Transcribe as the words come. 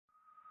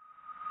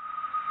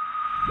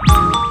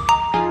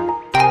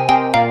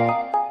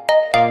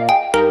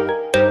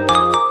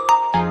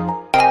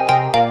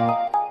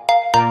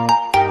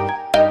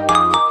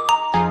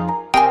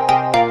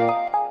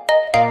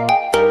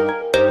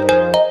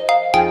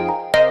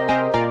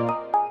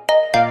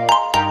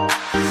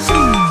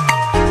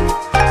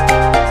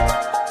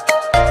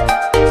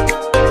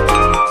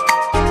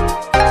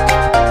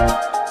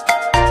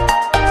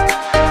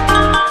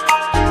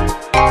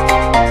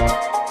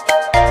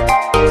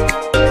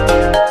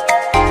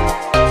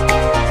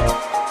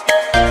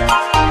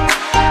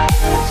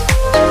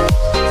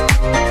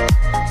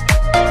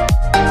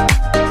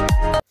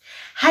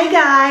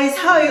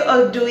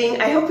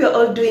you're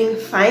all doing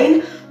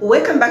fine.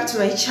 Welcome back to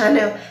my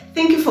channel.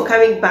 Thank you for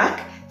coming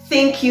back.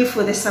 Thank you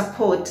for the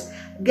support.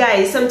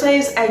 Guys,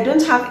 sometimes I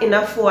don't have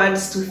enough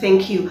words to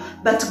thank you,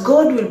 but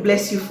God will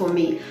bless you for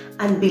me.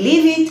 And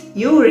believe it,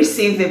 you will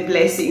receive the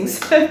blessings.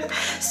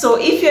 So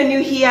if you're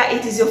new here,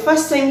 it is your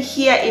first time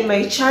here in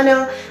my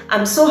channel,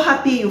 I'm so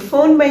happy you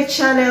found my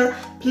channel.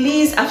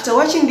 Please, after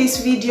watching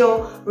this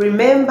video,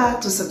 remember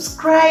to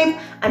subscribe.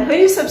 And when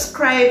you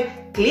subscribe,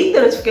 click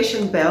the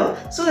notification bell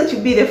so that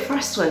you'll be the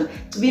first one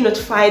to be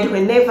notified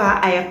whenever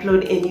I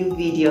upload a new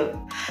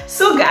video.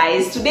 So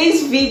guys,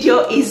 today's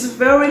video is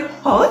very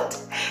hot,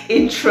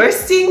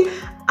 interesting,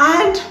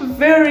 and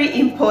very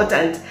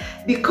important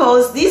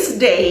because these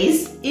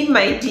days in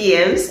my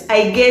DMs,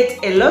 I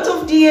get a lot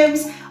of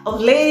DMs of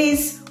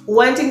ladies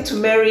wanting to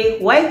marry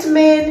white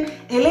men,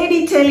 a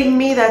lady telling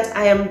me that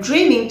I am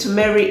dreaming to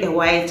marry a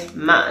white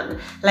man.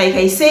 Like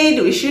I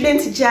said, we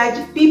shouldn't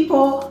judge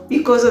people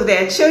because of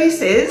their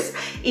choices.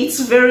 It's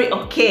very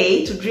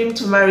okay to dream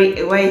to marry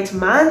a white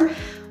man.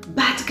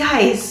 But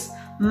guys,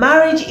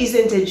 marriage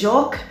isn't a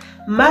joke.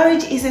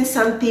 Marriage isn't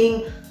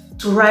something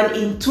to run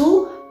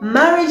into.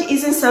 Marriage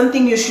isn't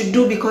something you should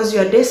do because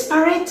you're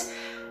desperate.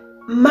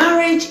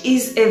 Marriage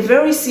is a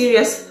very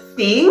serious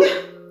thing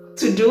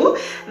to do.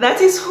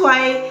 That is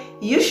why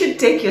you should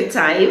take your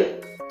time.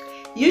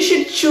 You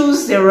should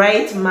choose the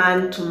right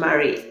man to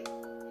marry.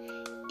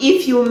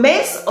 If you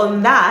mess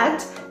on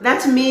that,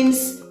 that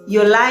means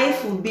your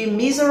life will be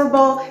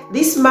miserable.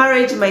 This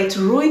marriage might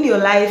ruin your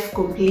life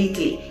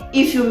completely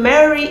if you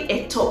marry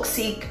a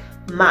toxic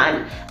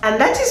man. And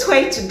that is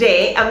why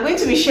today I'm going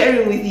to be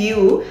sharing with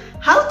you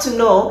how to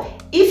know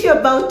if you're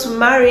about to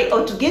marry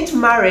or to get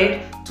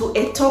married to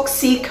a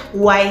toxic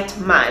white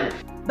man.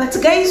 But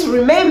guys,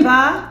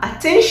 remember,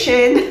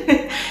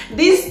 attention,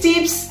 these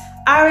tips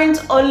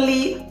aren't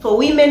only for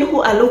women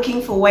who are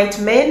looking for white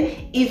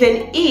men.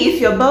 Even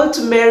if you're about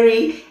to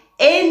marry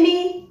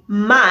any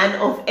man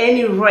of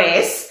any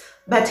race,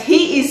 but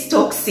he is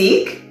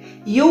toxic,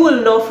 you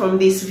will know from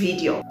this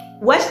video.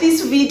 Watch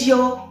this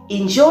video,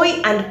 enjoy,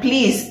 and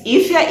please,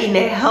 if you're in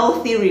a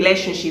healthy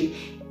relationship,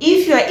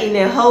 if you're in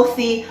a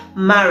healthy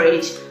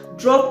marriage,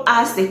 drop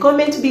us the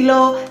comment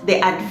below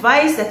the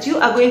advice that you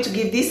are going to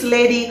give this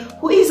lady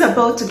who is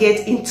about to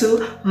get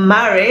into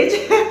marriage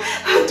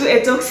to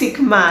a toxic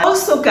man.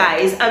 Also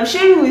guys, I'm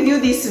sharing with you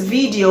this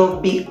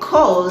video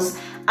because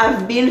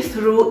I've been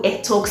through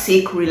a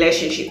toxic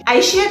relationship.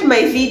 I shared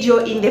my video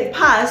in the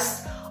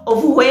past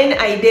of when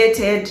I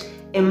dated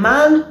a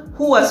man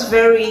who was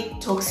very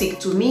toxic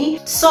to me.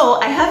 So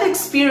I have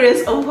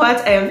experience of what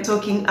I am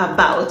talking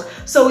about.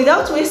 So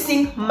without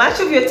wasting much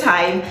of your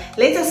time,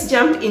 let us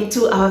jump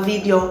into our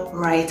video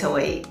right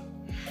away.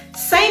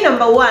 Sign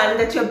number one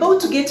that you're about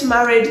to get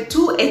married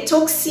to a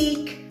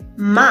toxic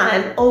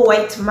man or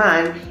white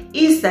man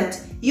is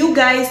that you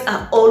guys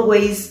are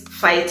always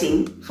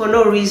fighting for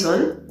no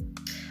reason.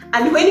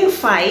 And when you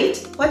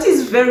fight, what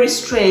is very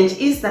strange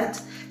is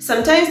that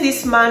sometimes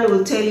this man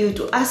will tell you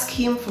to ask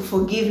him for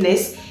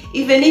forgiveness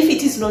even if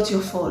it is not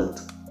your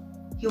fault.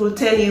 He will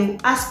tell you,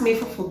 ask me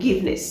for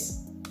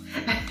forgiveness.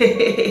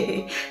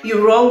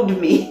 You wronged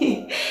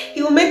me.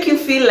 He will make you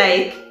feel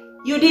like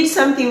you did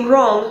something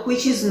wrong,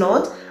 which is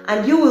not,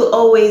 and you will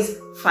always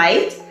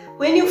fight.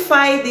 When you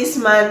fight, this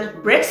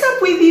man breaks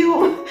up with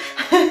you,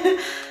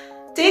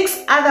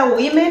 takes other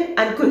women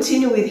and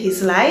continue with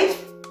his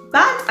life.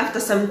 But after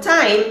some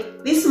time,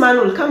 this man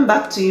will come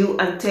back to you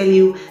and tell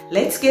you,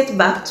 let's get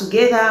back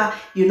together.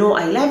 You know,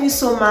 I love you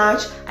so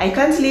much. I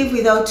can't live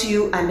without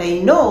you. And I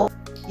know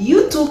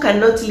you too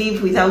cannot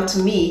live without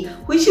me,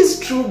 which is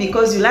true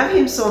because you love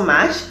him so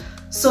much.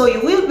 So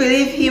you will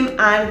believe him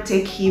and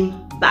take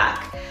him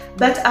back.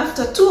 But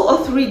after 2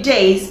 or 3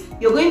 days,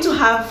 you're going to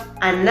have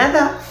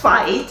another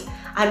fight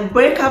and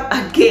break up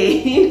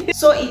again.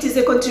 So it is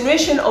a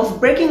continuation of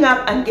breaking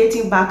up and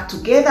getting back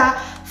together.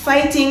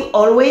 Fighting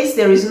always,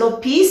 there is no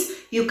peace.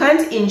 You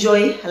can't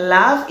enjoy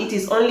love, it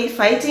is only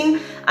fighting,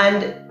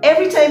 and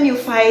every time you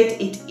fight,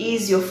 it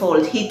is your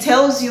fault. He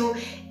tells you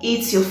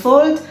it's your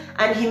fault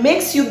and he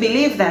makes you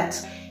believe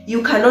that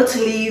you cannot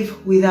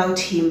live without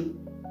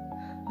him.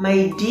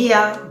 My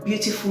dear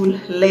beautiful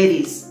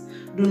ladies,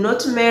 do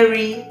not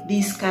marry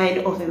this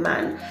kind of a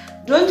man.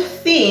 Don't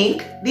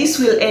think this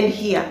will end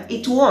here.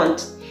 It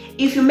won't.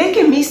 If you make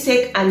a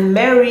mistake and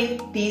marry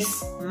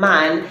this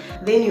man,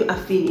 then you are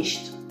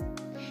finished.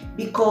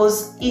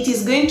 Because it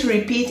is going to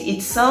repeat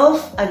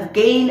itself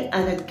again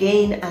and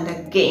again and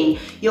again.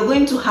 You're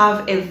going to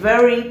have a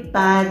very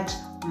bad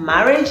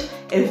marriage,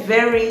 a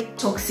very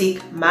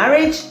toxic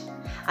marriage.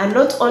 And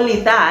not only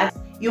that,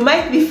 you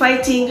might be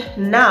fighting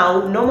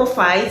now, normal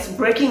fights,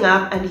 breaking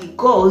up, and he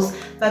goes.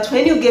 But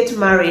when you get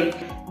married,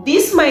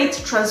 this might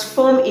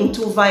transform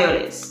into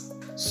violence.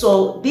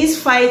 So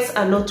these fights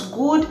are not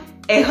good.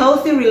 A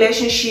healthy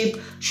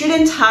relationship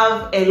shouldn't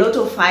have a lot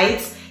of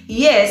fights.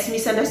 Yes,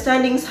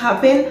 misunderstandings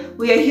happen.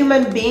 We are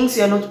human beings,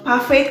 we are not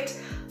perfect,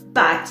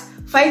 but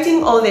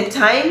fighting all the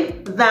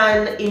time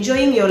than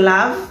enjoying your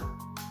love,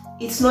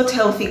 it's not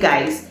healthy,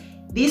 guys.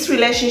 This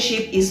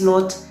relationship is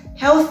not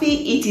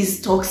healthy, it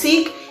is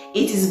toxic.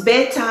 it is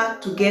better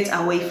to get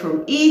away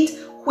from it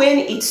when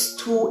it's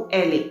too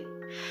early.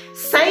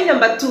 Sign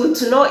number 2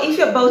 to know if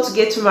you're about to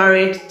get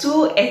married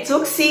to a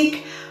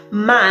toxic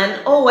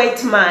man or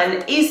white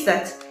man is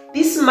that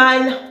this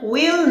man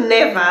will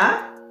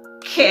never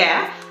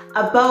care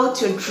about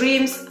your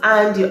dreams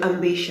and your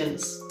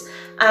ambitions.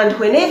 And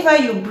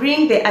whenever you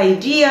bring the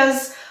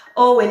ideas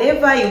or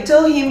whenever you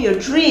tell him your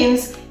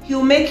dreams,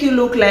 he'll make you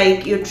look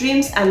like your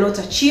dreams are not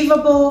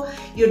achievable,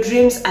 your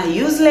dreams are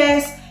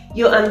useless,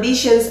 your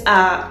ambitions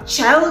are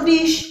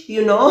childish,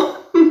 you know.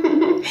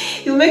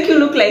 He'll make you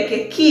look like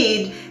a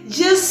kid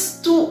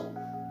just to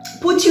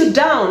put you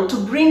down, to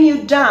bring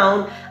you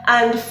down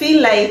and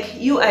feel like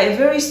you are a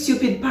very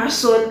stupid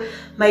person,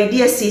 my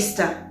dear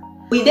sister.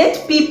 We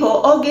date people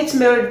or get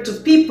married to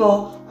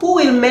people who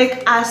will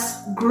make us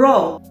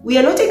grow. We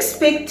are not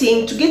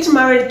expecting to get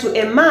married to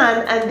a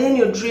man and then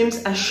your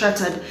dreams are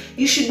shattered.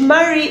 You should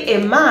marry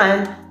a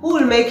man who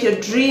will make your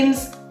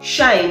dreams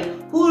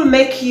shine, who will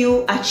make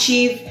you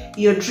achieve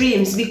your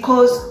dreams,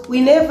 because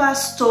we never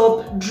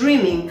stop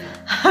dreaming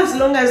as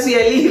long as we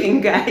are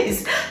living,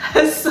 guys.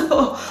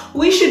 So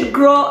we should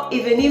grow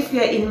even if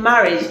we are in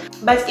marriage.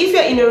 But if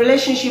you're in a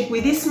relationship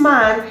with this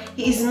man,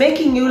 he is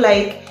making you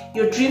like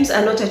your dreams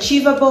are not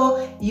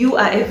achievable, you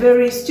are a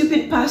very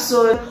stupid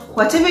person,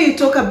 whatever you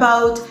talk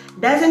about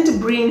doesn't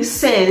bring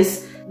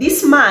sense.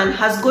 This man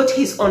has got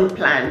his own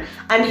plan,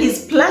 and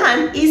his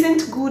plan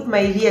isn't good,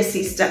 my dear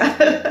sister.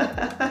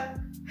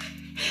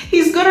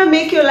 He's gonna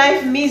make your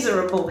life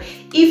miserable.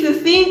 If you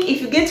think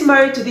if you get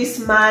married to this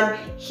man,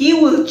 he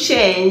will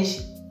change,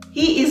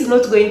 he is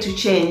not going to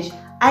change.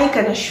 I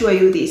can assure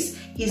you this.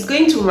 He's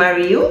going to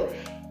marry you.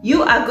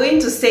 You are going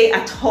to stay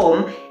at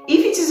home.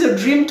 If it is your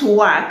dream to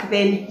work,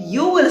 then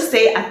you will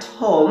stay at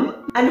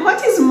home. And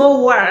what is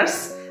more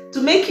worse,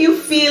 to make you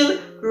feel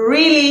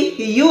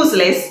really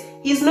useless,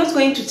 he's not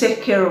going to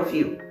take care of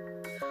you.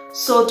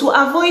 So to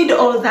avoid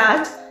all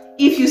that,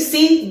 if you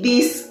see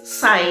this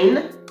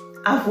sign,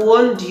 I've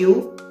warned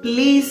you,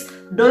 please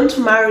don't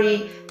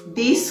marry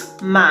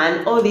this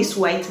man or this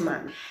white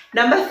man.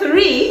 Number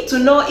 3, to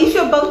know if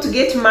you're about to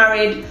get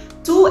married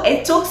to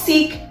a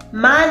toxic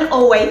man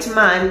or white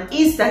man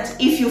is that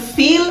if you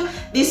feel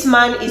this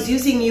man is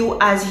using you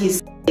as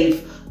his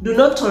slave, do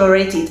not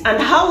tolerate it.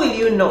 And how will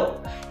you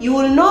know? You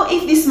will know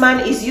if this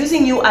man is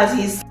using you as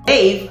his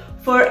slave.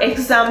 For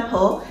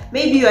example,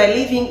 maybe you are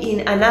living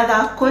in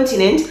another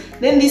continent,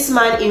 then this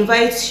man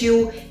invites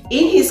you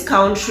in his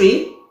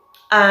country,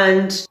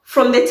 and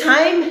from the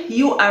time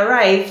you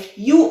arrived,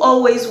 you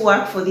always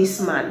work for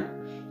this man.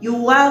 You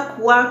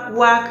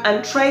work,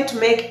 and try to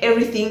make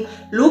everything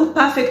look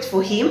perfect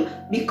for him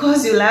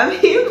because you love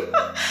him.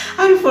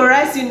 And for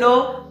us, you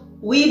know,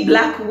 we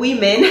black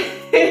women,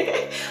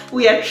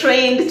 we are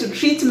trained to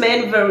treat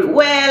men very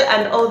well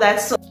and all that.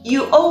 So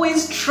you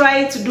always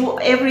try to do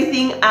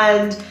everything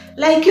and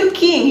like your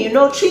king, you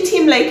know, treat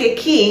him like a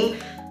king,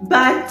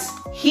 but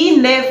he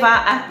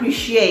never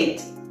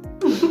appreciates.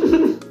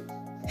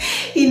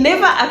 He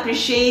never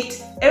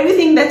appreciates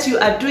everything that you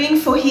are doing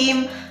for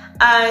him,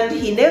 and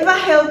he never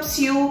helps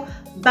you,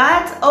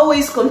 but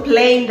always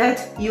complain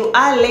that you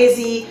are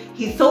lazy.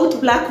 He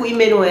thought black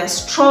women were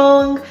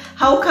strong.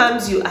 How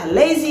comes you are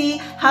lazy?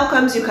 How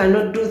comes you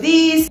cannot do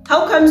this?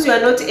 How comes you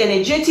are not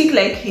energetic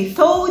like he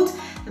thought?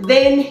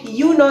 Then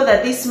you know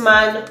that this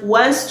man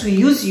wants to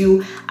use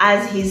you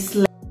as his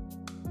slave.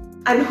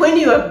 And when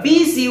you are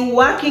busy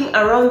working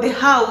around the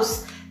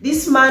house,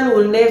 this man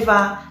will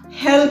never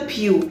help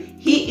you.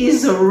 He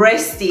is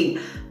resting.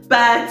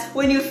 But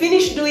when you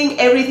finish doing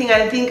everything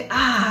and think,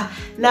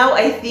 now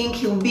I think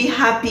he'll be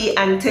happy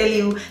and tell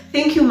you,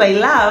 thank you, my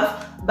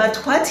love. But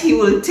what he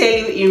will tell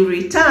you in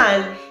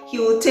return, he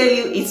will tell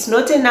you it's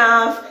not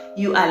enough,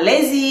 you are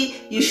lazy,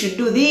 you should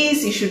do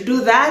this, you should do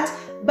that.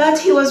 But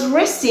he was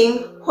resting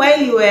while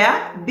you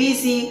were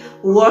busy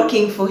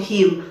working for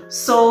him.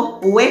 So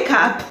wake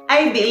up.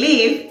 I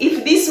believe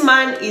if this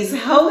man is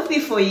healthy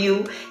for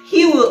you,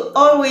 he will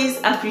always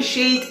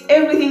appreciate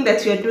everything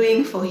that you're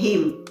doing for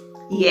him.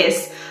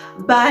 Yes.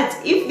 But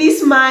if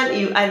this man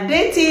you are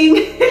dating,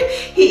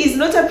 he is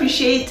not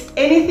appreciate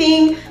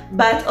anything,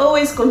 but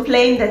always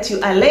complain that you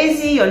are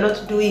lazy, you're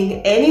not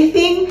doing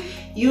anything,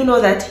 you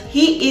know that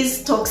he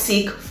is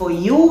toxic for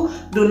you.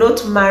 Do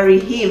not marry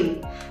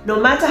him. No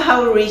matter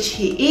how rich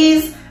he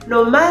is,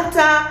 no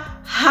matter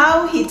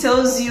how he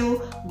tells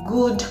you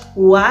good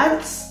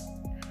words,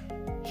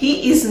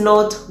 he is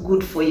not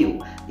good for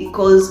you.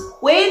 Because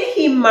when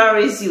he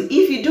marries you,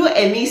 if you do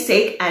a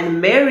mistake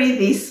and marry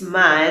this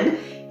man,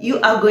 you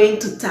are going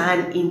to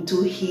turn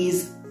into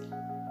his.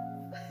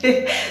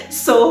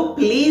 So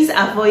please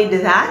avoid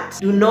that.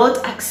 Do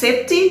not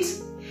accept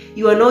it.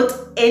 You are not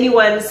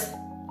anyone's.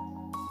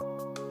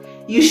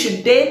 You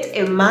should date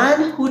a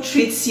man who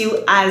treats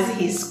you as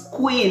his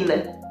queen,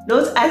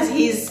 not as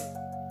his.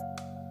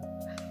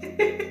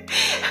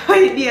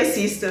 My dear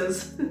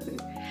sisters.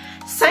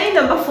 Sign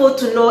number 4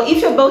 to know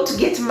if you're about to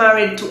get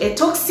married to a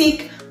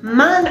toxic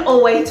man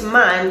or white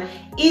man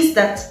is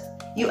that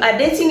you are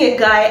dating a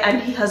guy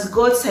and he has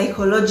got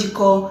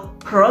psychological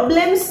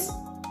problems,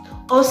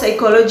 or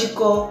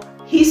psychological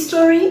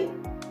history.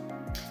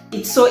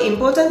 It's so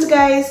important,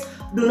 guys.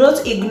 Do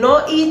not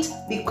ignore it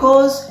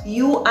because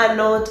you are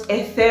not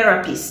a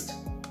therapist.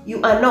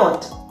 You are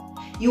not.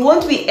 You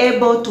won't be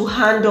able to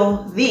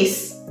handle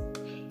this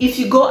if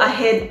you go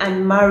ahead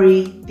and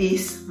marry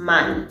this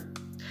man.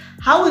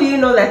 How will you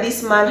know that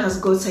this man has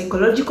got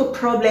psychological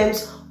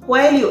problems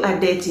while you are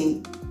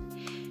dating?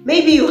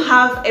 Maybe you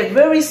have a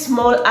very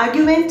small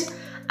argument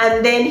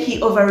and then he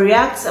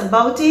overreacts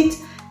about it,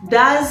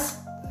 does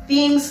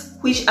things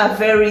which are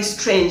very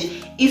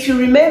strange. If you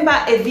remember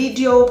a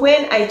video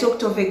when I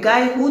talked of a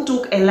guy who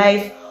took a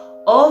life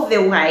of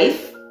the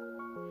wife,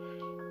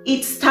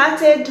 it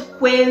started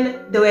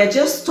when they were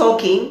just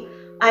talking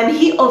and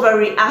he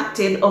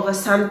overreacted over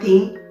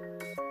something.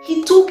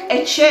 He took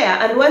a chair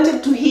and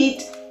wanted to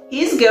hit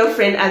his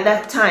girlfriend at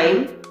that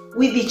time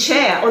with the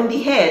chair on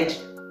the head.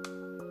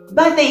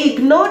 But they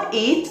ignored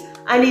it,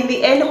 and in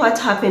the end, what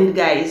happened,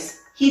 guys?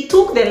 He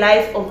took the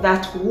life of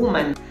that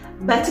woman.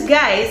 But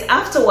guys,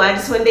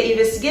 afterwards, when the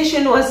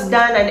investigation was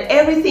done and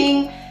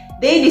everything,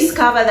 they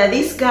discovered that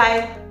this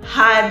guy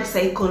had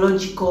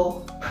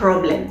psychological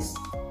problems.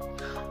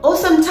 Or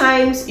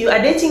sometimes you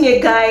are dating a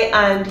guy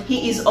and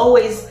he is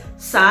always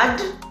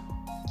sad.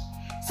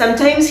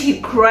 Sometimes he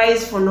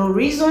cries for no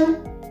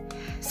reason.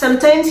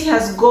 Sometimes he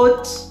has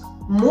got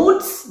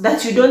moods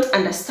that you don't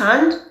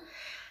understand.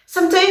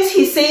 Sometimes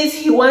he says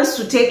he wants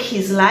to take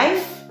his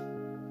life.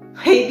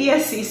 Hey, dear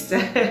sister,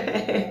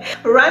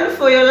 run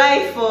for your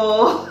life,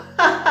 oh.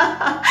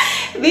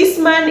 This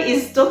man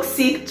is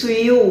toxic to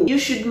you. You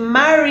should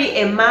marry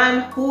a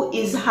man who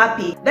is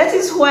happy. That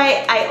is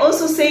why I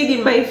also said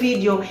in my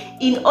video,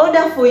 in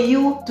order for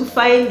you to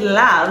find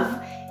love,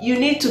 you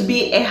need to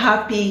be a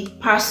happy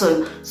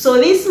person. So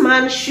this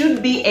man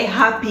should be a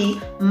happy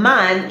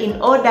man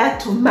in order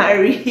to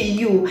marry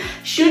you.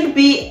 Should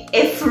be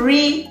a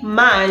free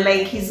man,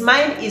 like his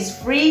mind is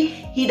free.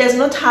 He does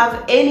not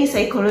have any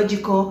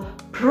psychological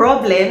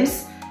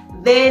problems.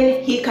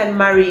 Then he can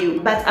marry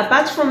you. But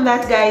apart from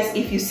that, guys,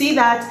 if you see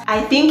that,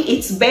 I think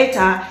it's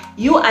better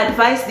you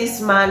advise this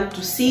man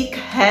to seek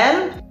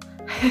help.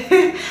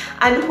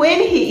 And when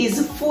he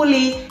is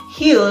fully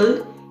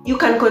healed, you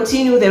can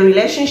continue the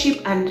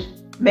relationship and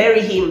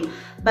marry him.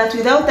 But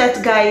without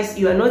that, guys,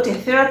 you are not a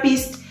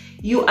therapist,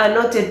 you are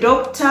not a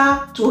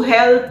doctor to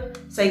help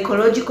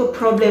psychological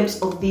problems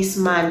of this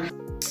man.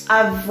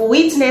 I've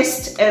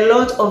witnessed a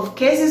lot of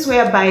cases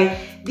whereby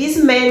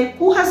these men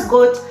who has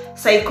got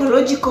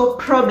psychological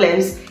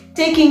problems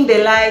taking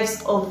the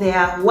lives of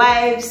their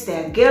wives,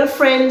 their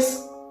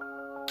girlfriends,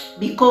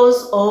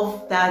 because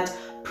of that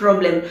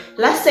problem.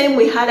 Last time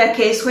we had a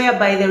case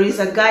whereby there is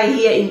a guy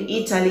here in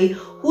Italy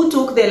who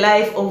took the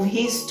life of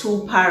his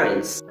two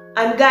parents.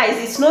 And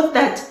guys, it's not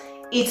that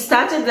it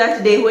started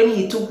that day when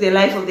he took the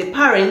life of the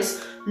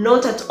parents,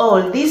 not at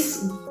all.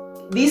 This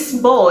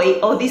boy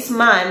or this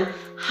man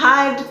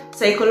had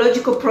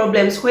psychological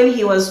problems when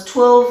he was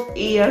 12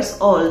 years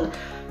old.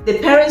 The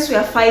parents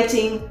were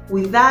fighting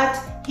with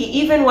that. He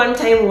even one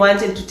time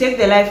wanted to take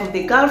the life of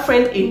the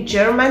girlfriend in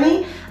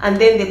Germany, and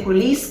then the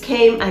police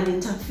came and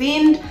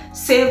intervened,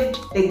 saved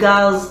the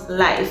girl's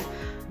life.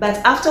 But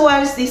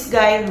afterwards, this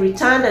guy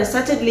returned and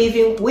started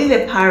living with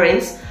the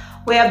parents,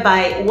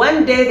 whereby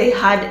one day they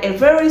had a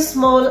very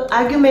small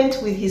argument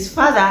with his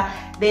father.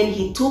 Then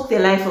he took the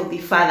life of the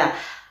father.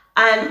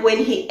 And when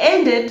he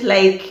ended,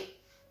 like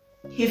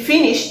he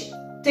finished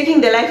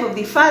taking the life of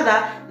the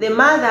father, the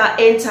mother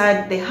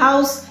entered the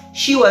house.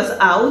 She was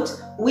out,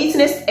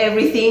 witnessed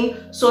everything.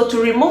 So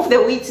to remove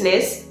the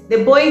witness,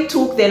 the boy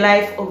took the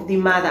life of the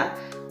mother.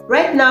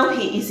 Right now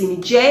he is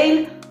in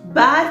jail,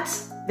 but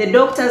the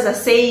doctors are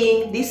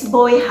saying this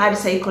boy had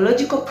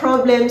psychological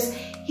problems.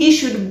 He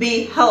should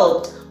be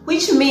helped,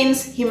 which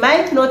means he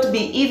might not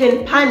be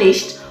even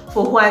punished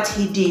for what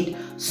he did.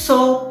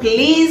 So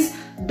please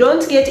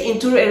don't get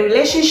into a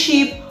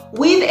relationship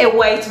with a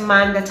white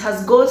man that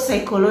has got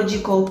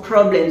psychological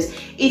problems.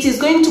 It is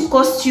going to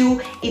cost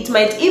you, it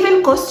might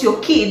even cost your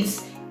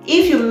kids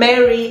if you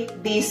marry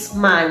this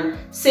man.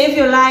 Save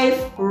your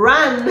life,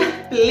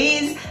 run,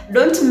 please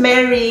don't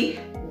marry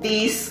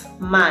this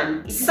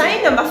man.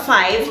 Sign number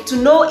 5 to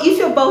know if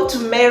you're about to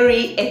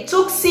marry a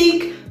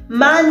toxic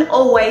man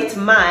or white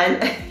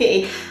man.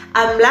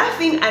 I'm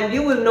laughing and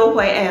you will know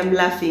why I am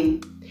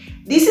laughing.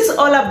 This is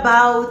all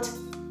about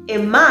a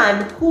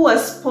man who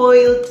was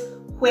spoiled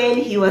when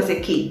he was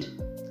a kid,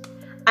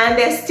 and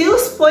they're still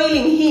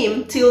spoiling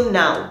him till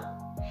now.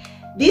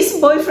 This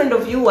boyfriend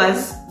of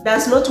yours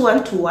does not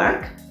want to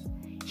work.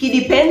 He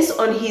depends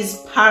on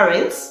his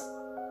parents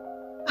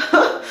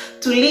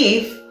to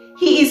live.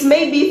 He is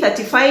maybe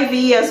 35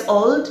 years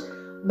old,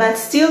 but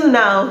still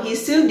now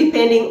he's still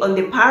depending on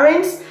the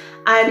parents,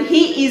 and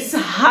he is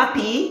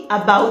happy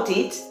about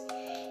it.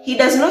 He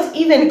does not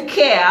even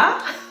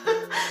care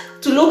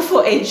to look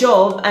for a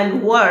job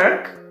and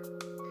work.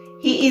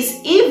 He is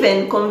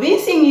even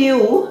convincing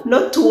you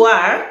not to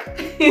work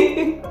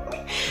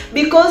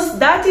because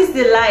that is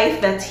the life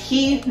that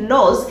he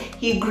knows.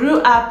 He grew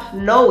up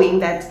knowing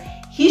that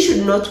he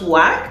should not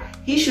work,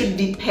 he should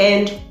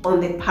depend on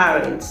the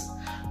parents.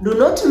 do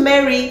not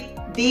marry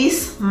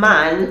this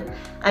man,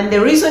 and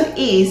the reason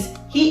is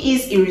he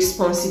is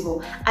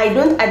irresponsible. I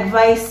don't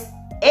advise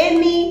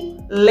any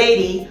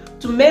lady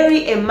to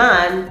marry a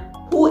man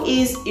who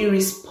is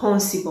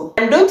irresponsible.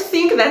 And don't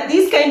think that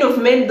these kind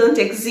of men don't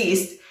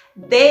exist.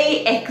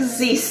 They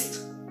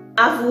exist.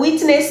 I've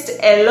witnessed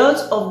a lot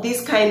of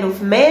these kind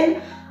of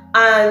men,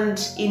 and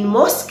in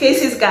most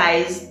cases,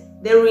 guys,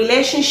 the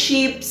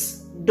relationships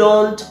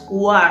don't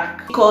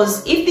work.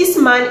 Because if this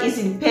man is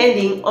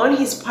depending on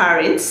his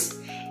parents,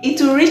 it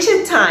will reach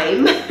a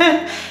time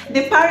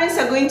the parents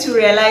are going to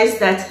realize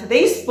that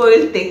they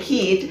spoiled the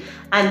kid,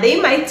 and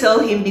they might tell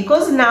him,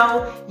 because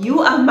now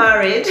you are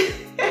married,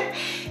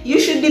 you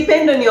should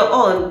depend on your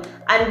own.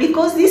 And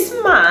because this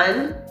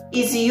man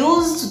is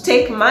used to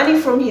take money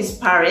from his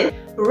parents,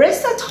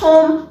 rest at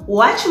home,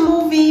 watch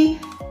movie,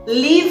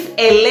 live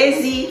a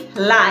lazy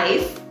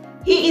life,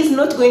 he is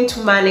not going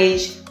to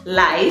manage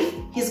life.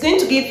 He's going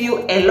to give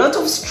you a lot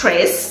of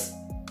stress,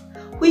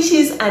 which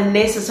is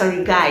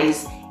unnecessary,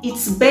 guys.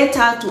 It's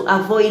better to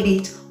avoid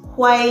it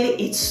while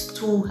it's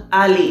too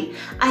early.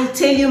 I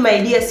tell you,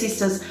 my dear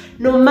sisters,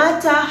 no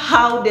matter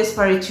how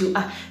desperate you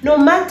are, no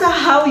matter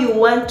how you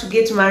want to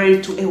get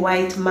married to a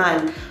white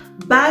man,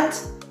 but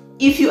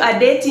if you are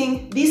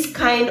dating this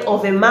kind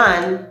of a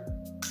man,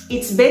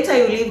 it's better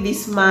you leave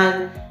this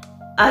man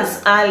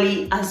as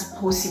early as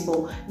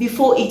possible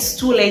before it's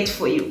too late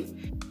for you.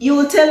 You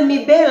will tell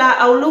me, Bella,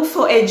 I'll look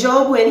for a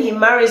job when he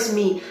marries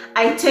me.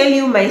 I tell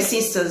you, my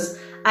sisters,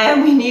 I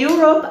am in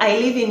Europe, I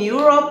live in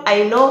Europe,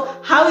 I know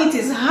how it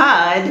is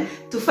hard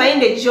to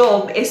find a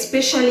job,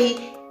 especially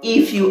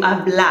if you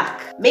are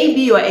black.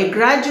 Maybe you are a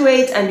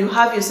graduate and you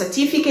have your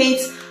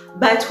certificates,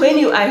 but when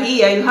you are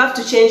here, you have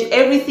to change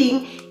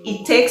everything.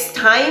 It takes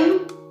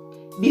time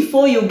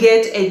before you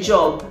get a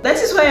job. That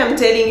is why I'm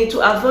telling you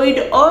to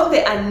avoid all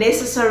the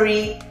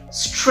unnecessary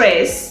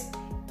stress.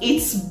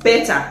 It's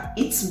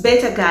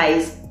better,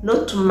 guys,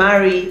 not to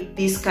marry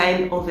this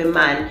kind of a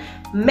man.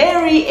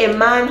 Marry a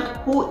man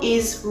who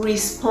is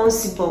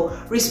responsible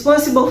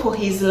for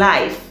his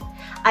life.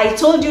 I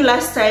told you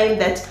last time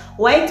that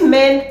white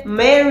men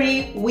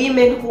marry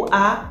women who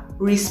are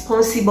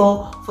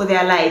responsible for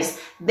their lives.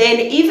 Then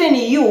even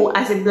you,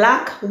 as a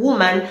black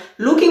woman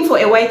looking for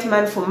a white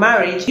man for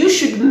marriage, you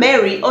should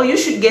marry, or you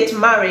should get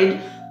married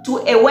to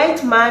a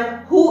white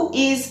man who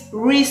is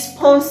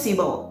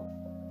responsible.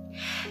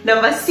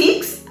 Number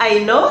 6, I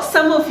know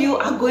some of you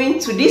are going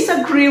to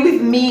disagree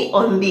with me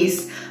on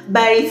this,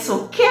 but it's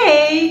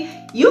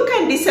okay. You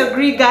can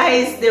disagree,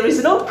 guys. There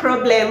is no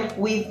problem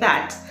with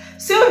that.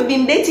 So you've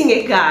been dating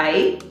a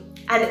guy,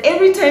 and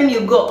every time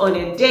you go on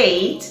a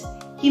date,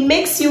 he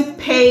makes you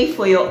pay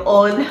for your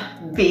own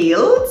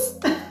bills.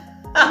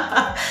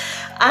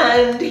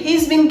 And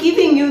he's been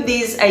giving you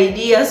these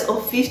ideas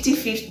of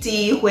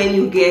 50-50 when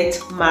you get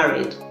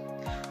married.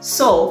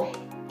 So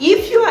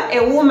if you are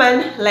a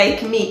woman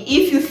like me,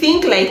 if you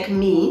think like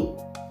me,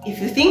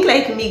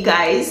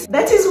 guys,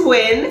 that is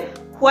when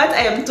what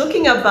I am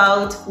talking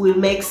about will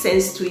make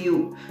sense to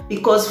you.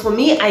 Because for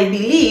me, I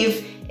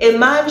believe a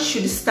man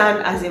should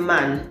stand as a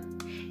man.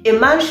 A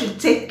man should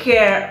take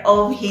care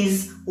of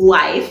his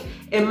wife.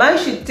 A man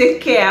should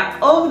take care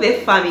of the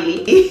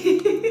family.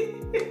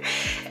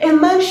 A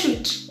man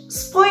should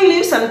spoil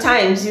you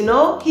sometimes, you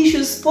know. He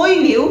should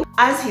spoil you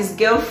as his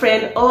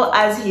girlfriend or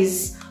as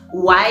his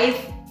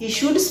wife. He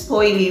should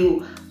spoil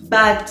you.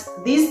 But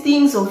these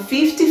things of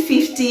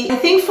 50-50, I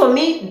think for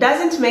me,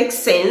 doesn't make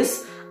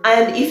sense.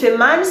 And if a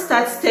man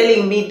starts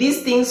telling me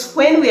these things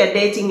when we are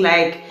dating,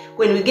 like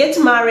when we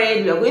get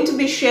married, we are going to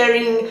be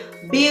sharing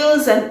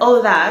bills and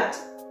all that,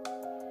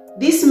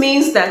 this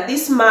means that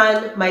this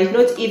man might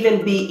not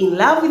even be in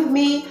love with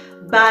me,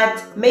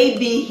 but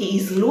maybe he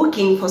is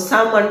looking for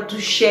someone to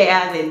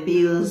share the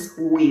bills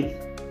with.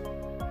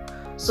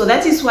 So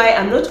that is why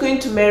I'm not going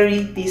to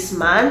marry this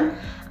man.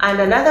 And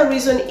another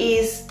reason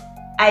is,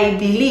 I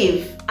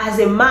believe as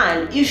a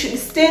man, you should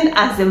stand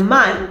as a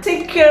man.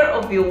 Take care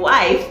of your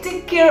wife,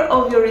 take care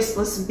of your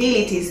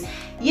responsibilities.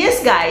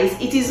 Yes, guys,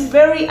 it is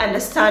very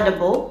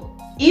understandable.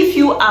 If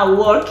you are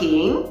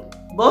working,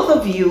 both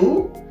of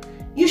you,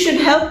 you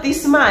should help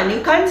this man.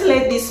 You can't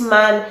let this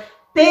man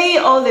pay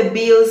all the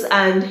bills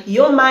and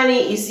your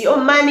money is your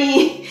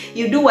money.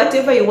 You do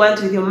whatever you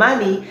want with your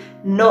money.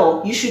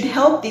 No, you should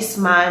help this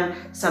man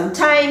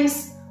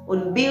sometimes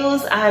on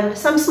bills and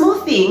some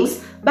small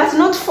things, but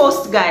not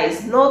forced,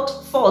 guys,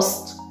 not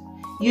forced.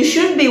 You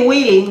should be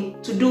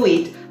willing to do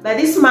it, but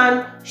this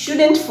man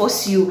shouldn't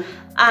force you.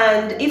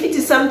 And if it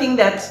is something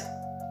that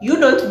you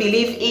don't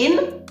believe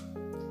in,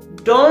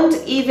 don't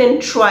even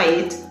try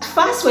it.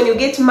 First, when you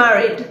get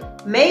married,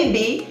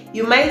 maybe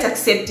you might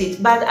accept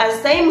it, but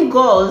as time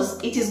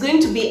goes, it is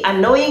going to be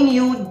annoying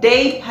you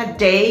day per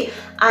day,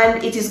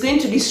 and it is going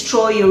to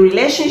destroy your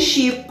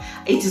relationship.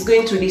 It is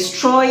going to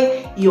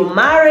destroy your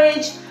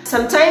marriage.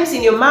 Sometimes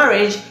in your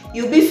marriage,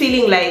 you'll be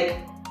feeling like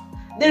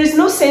there is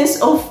no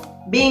sense of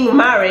being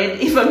married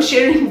if I'm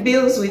sharing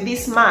bills with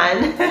this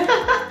man.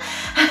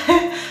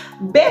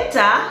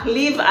 Better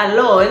live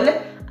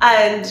alone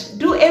and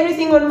do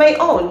everything on my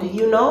own,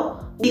 you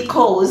know.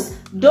 Because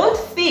don't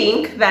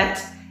think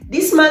that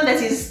this man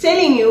that is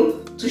telling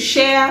you to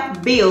share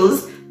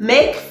bills,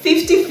 make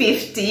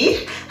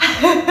 50-50,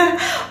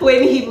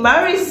 when he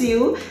marries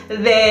you,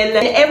 then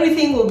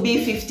everything will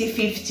be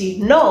 50-50.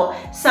 No,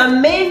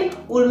 some men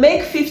will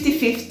make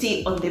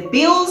 50-50 on the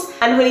bills,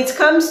 and when it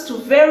comes to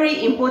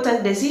very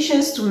important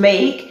decisions to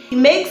make, he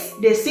makes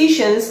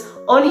decisions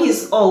on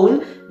his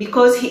own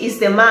because he is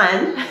the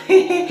man.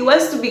 He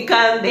wants to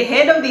become the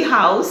head of the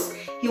house.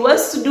 He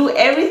wants to do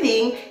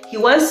everything. He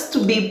wants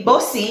to be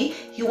bossy.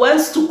 He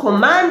wants to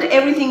command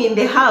everything in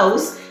the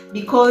house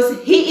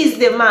because he is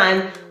the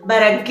man.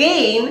 But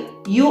again,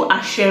 you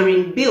are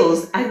sharing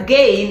bills.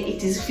 Again,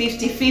 it is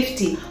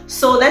 50-50.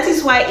 So that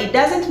is why it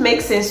doesn't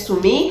make sense to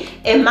me.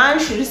 A man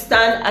should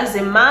stand as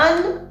a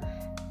man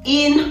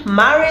in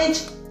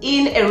marriage,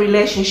 in a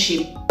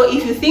relationship. So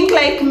if you think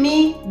like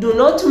me, do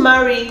not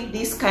marry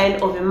this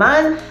kind of a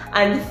man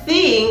and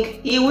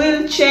think he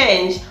will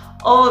change.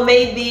 Or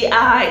maybe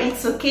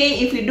it's okay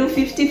if we do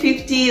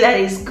 50-50, that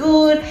is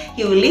good.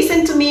 He will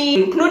listen to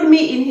me, include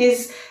me in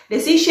his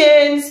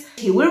decisions,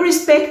 he will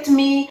respect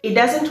me. It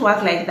doesn't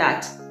work like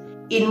that.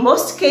 In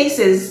most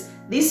cases,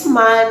 this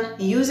man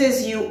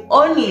uses you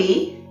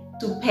only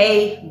to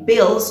pay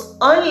bills,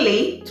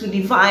 only to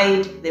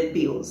divide the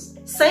bills.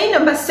 Sign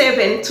number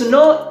 7 to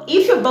know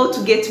if you're about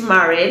to get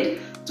married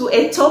to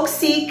a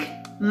toxic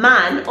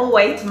man or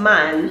white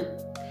man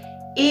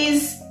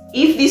is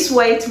if this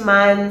white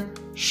man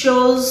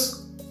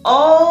shows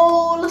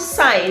all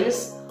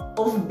signs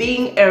of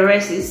being a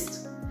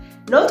racist,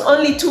 not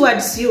only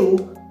towards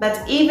you,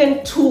 but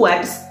even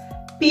towards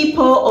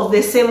people of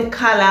the same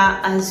color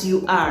as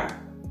you are.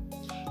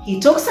 He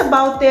talks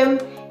about them,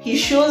 he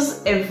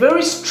shows a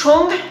very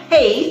strong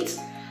hate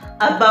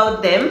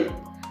about them,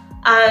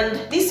 and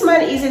this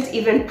man isn't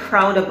even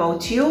proud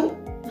about you.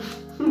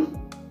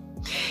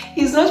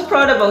 He's not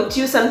proud about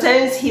you.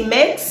 Sometimes he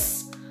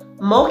makes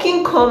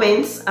mocking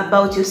comments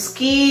about your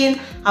skin,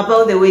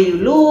 about the way you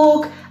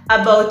look,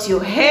 about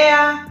your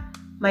hair.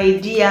 My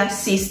dear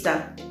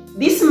sister,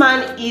 this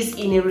man is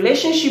in a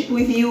relationship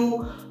with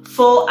you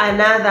for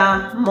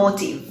another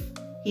motive.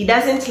 He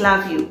doesn't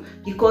love you,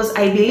 because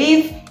I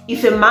believe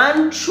if a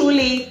man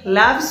truly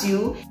loves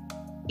you,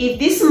 if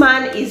this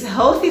man is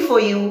healthy for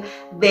you,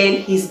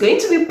 then he's going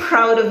to be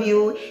proud of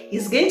you.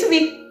 He's going to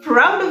be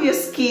proud of your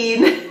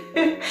skin.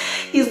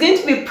 He's going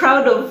to be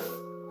proud of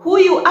who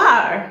you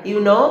are, you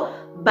know.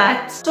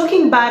 But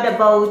talking bad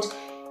about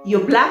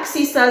your black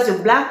sisters, your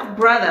black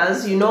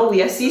brothers, you know,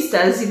 we are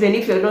sisters, even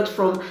if you're not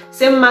from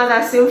same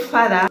mother, same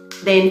father,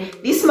 then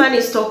this man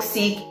is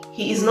toxic.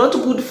 He is not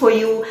good for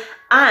you,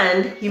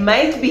 and he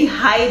might be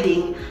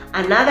hiding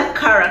another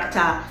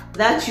character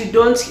that you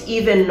don't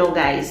even know,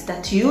 guys,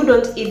 that you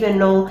don't even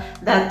know,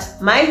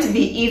 that might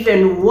be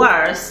even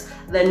worse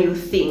than you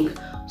think.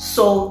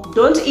 So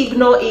don't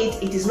ignore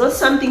it. It is not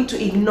something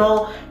to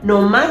ignore.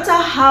 No matter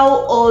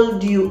how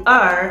old you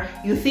are,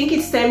 you think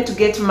it's time to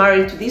get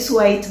married to this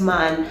white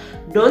man,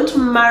 don't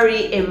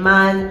marry a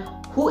man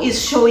who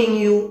is showing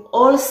you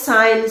all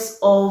signs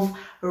of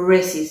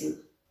racism.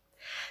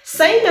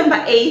 Sign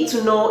number 8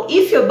 to know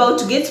if you're about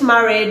to get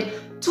married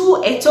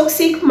to a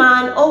toxic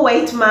man or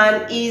white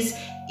man is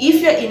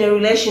if you're in a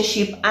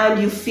relationship and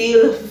you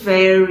feel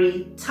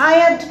very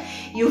tired,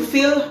 you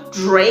feel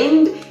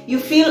drained, you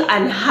feel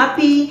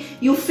unhappy,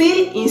 you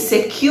feel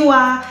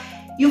insecure,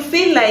 you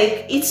feel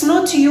like it's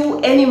not you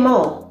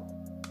anymore.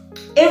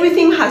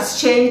 Everything has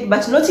changed,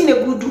 but not in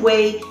a good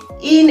way,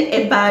 in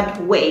a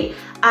bad way.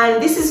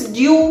 And this is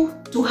due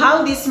to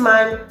how this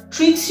man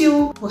treats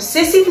you,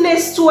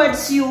 possessiveness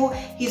towards you.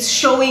 He's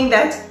showing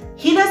that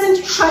he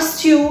doesn't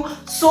trust you,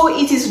 so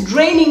it is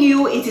draining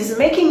you. It is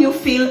making you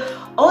feel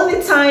all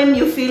the time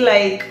you feel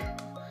like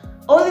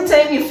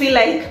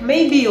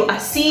maybe you are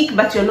sick,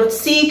 but you're not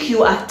sick,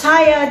 you are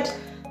tired.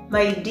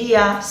 My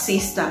dear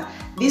sister,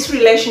 this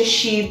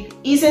relationship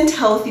isn't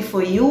healthy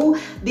for you.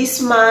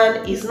 This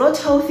man is not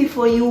healthy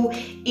for you.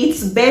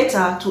 It's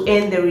better to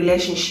end the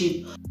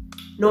relationship.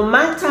 No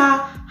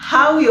matter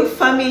how your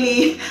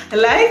family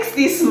likes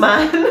this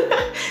man,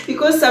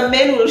 because some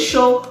men will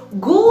show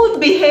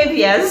good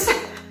behaviors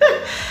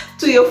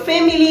to your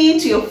family,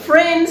 to your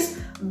friends,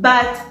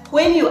 but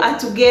when you are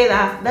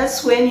together,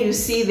 that's when you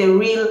see the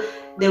real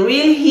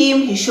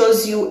him. He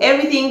shows you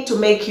everything to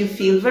make you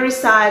feel very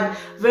sad,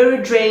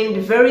 very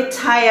drained, very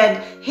tired,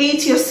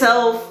 hate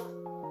yourself,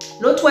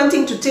 not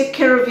wanting to take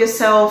care of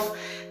yourself.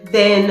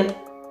 Then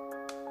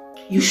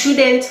you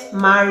shouldn't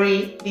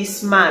marry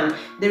this man.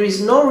 There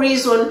is no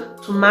reason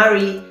to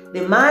marry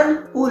the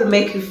man who will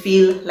make you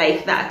feel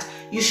like that.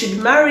 You should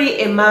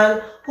marry a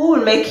man who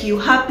will make you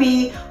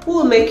happy, who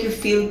will make you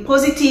feel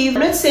positive.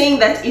 I'm not saying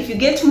that if you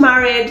get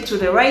married to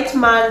the right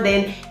man,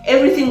 then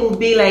everything will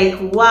be like,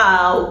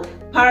 wow,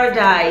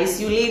 paradise,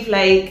 you live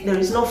like there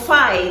is no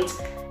fight.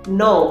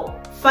 No,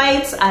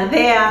 fights are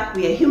there.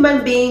 We are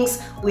human beings.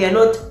 We are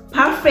not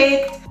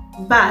perfect,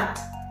 but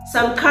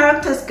some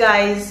characters,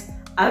 guys,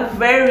 are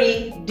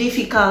very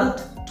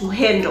difficult to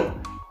handle.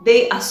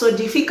 They are so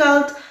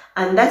difficult,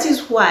 And that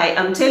is why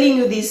I'm telling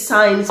you these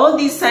signs. All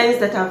these signs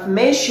that I've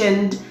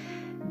mentioned,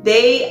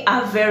 they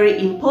are very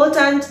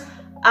important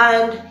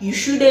and you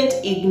shouldn't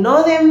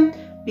ignore them,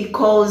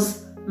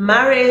 because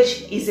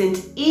marriage isn't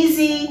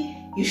easy.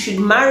 You should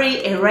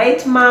marry a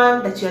right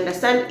man that you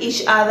understand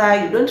each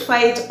other. You don't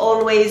fight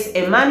always.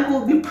 A man who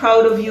will be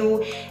proud of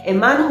you, a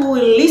man who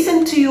will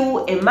listen to you,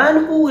 a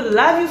man who will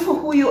love you for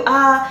who you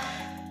are.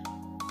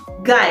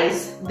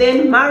 Guys,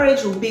 then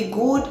marriage will be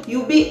good.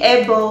 You'll be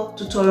able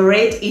to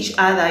tolerate each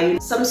other.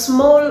 Some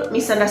small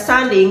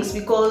misunderstandings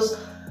because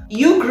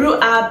you grew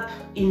up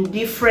in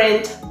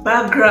different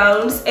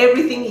backgrounds.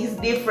 Everything is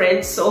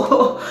different,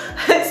 so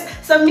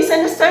some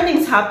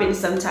misunderstandings happen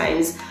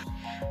sometimes.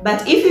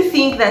 But if you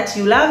think that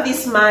you love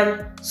this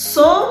man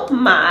so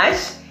much,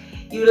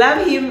 you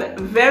love him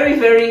very,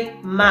 very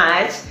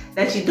much,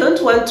 that you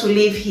don't want to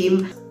leave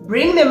him,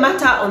 bring the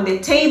matter on the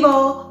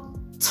table,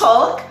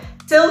 talk,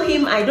 tell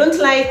him, I don't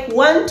like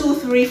 1, 2,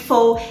 3,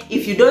 4.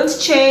 If you don't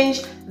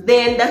change,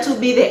 then that will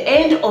be the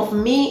end of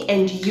me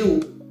and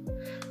you.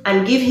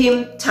 And give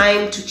him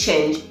time to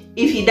change.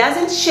 If he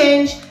doesn't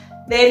change,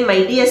 then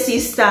my dear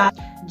sister,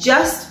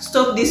 just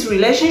stop this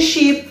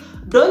relationship.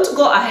 Don't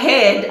go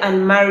ahead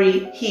and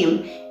marry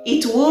him.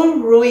 It will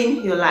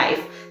ruin your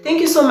life. Thank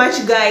you so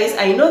much, guys.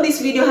 I know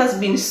this video has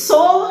been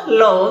so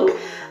long,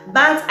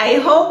 but I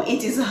hope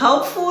it is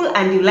helpful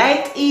and you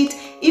liked it.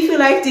 If you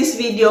liked this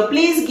video,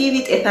 please give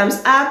it a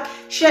thumbs up,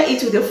 share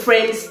it with your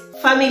friends,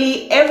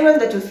 family, everyone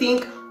that you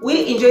think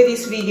will enjoy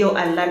this video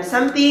and learn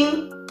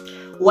something.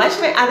 Watch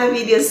my other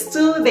videos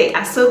too, they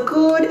are so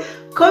good.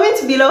 Comment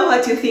below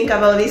what you think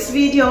about this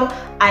video.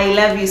 I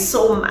love you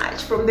so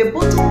much. From the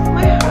bottom of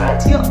my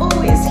heart, you're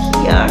always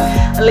here.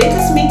 Let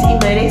us meet in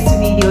my next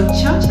video.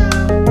 Ciao, ciao.